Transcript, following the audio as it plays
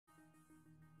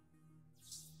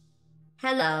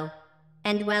Hello,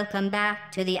 and welcome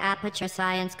back to the Aperture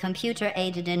Science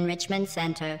Computer-Aided Enrichment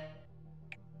Center.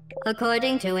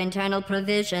 According to internal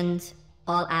provisions,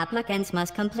 all applicants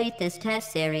must complete this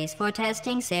test series for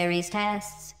testing series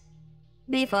tests.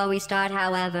 Before we start,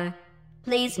 however,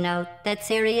 please note that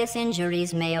serious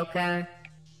injuries may occur.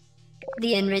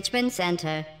 The Enrichment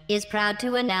Center is proud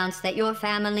to announce that your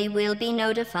family will be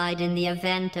notified in the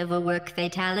event of a work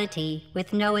fatality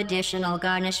with no additional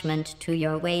garnishment to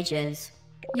your wages.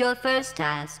 Your first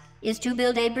task is to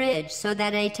build a bridge so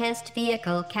that a test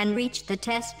vehicle can reach the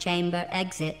test chamber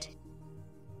exit.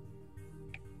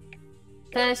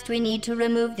 First, we need to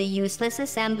remove the useless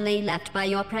assembly left by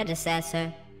your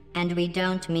predecessor, and we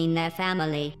don't mean their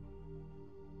family.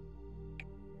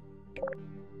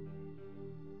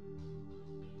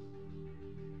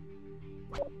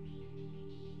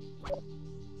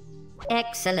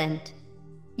 Excellent.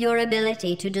 Your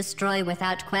ability to destroy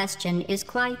without question is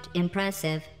quite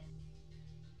impressive.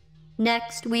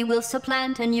 Next, we will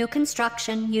supplant a new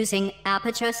construction using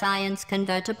Aperture Science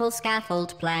convertible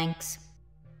scaffold planks.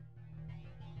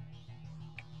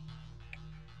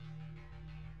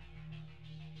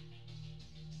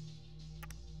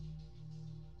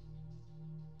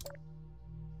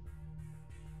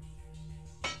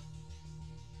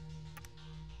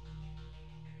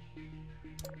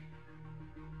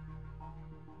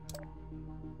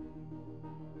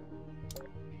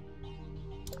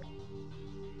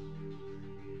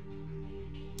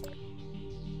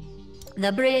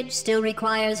 The bridge still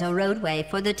requires a roadway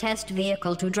for the test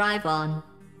vehicle to drive on.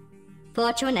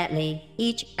 Fortunately,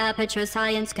 each Aperture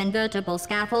Science convertible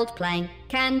scaffold plank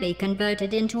can be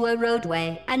converted into a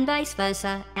roadway and vice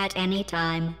versa at any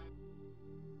time.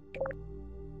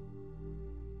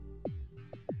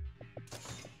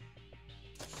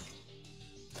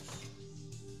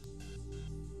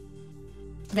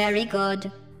 Very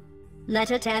good.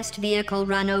 Let a test vehicle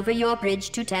run over your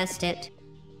bridge to test it.